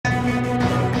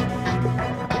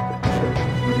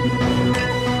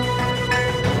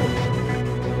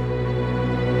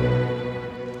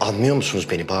Anlıyor musunuz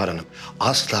beni Bahar Hanım?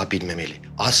 Asla bilmemeli,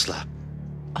 asla.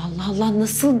 Allah Allah,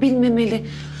 nasıl bilmemeli?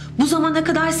 Bu zamana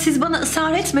kadar siz bana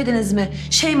ısrar etmediniz mi?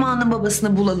 Şeyma'nın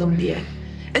babasını bulalım diye.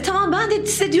 Tamam, ben de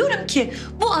size diyorum ki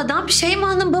bu adam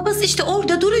Şeyma'nın babası, işte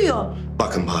orada duruyor.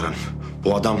 Bakın Bahar Hanım,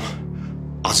 bu adam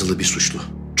azılı bir suçlu.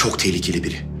 Çok tehlikeli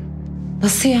biri.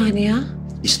 Nasıl yani ya?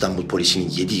 İstanbul polisinin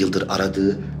 7 yıldır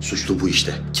aradığı suçlu bu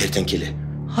işte. Kertenkele.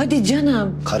 Hadi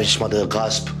canım. Karışmadığı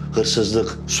gasp,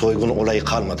 hırsızlık, soygun olayı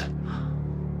kalmadı.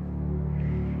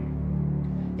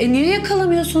 Niye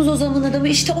yakalamıyorsunuz o zaman adamı?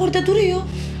 İşte orada duruyor.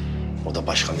 O da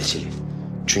başka mesele.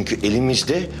 Çünkü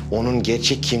elimizde onun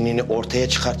gerçek kimliğini ortaya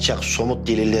çıkartacak somut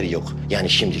deliller yok. Yani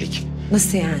şimdilik.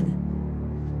 Nasıl yani?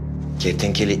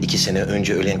 Kertenkele 2 sene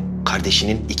önce ölen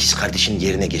kardeşinin, ikiz kardeşinin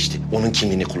yerine geçti. Onun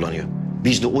kimliğini kullanıyor.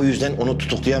 Biz de o yüzden onu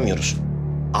tutuklayamıyoruz.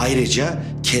 Ayrıca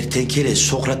Kertenkele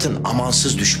Sokrat'ın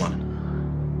amansız düşmanı.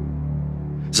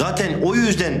 Zaten o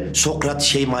yüzden Sokrat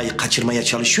Şeyma'yı kaçırmaya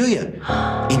çalışıyor ya,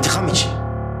 intikam için.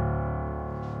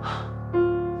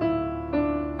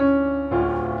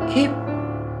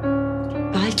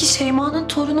 Belki Şeyma'nın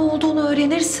torunu olduğunu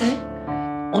öğrenirse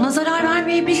ona zarar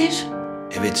vermeyebilir.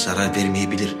 Evet, zarar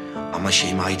vermeyebilir ama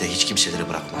Şeyma'yı da hiç kimselere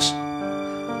bırakmaz.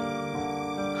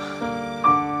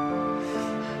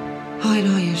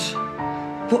 Hayır.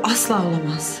 Bu asla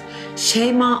olamaz.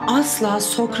 Şeyma asla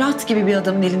Sokrat gibi bir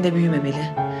adamın elinde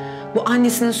büyümemeli. Bu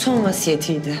annesinin son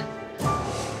vasiyetiydi.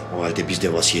 O halde biz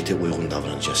de vasiyete uygun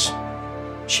davranacağız.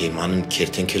 Şeyma'nın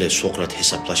Kertenkele Sokrat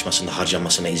hesaplaşmasında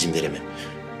harcamasına izin veremem.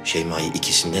 Şeyma'yı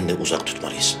ikisinden de uzak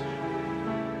tutmalıyız.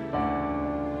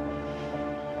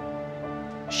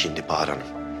 Şimdi Bahar Hanım,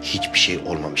 hiçbir şey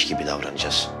olmamış gibi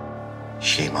davranacağız.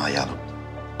 Şeyma'yı alıp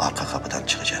arka kapıdan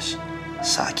çıkacağız.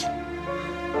 Sakin.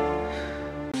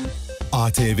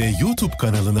 ATV YouTube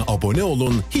kanalına abone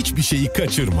olun, hiçbir şeyi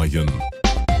kaçırmayın.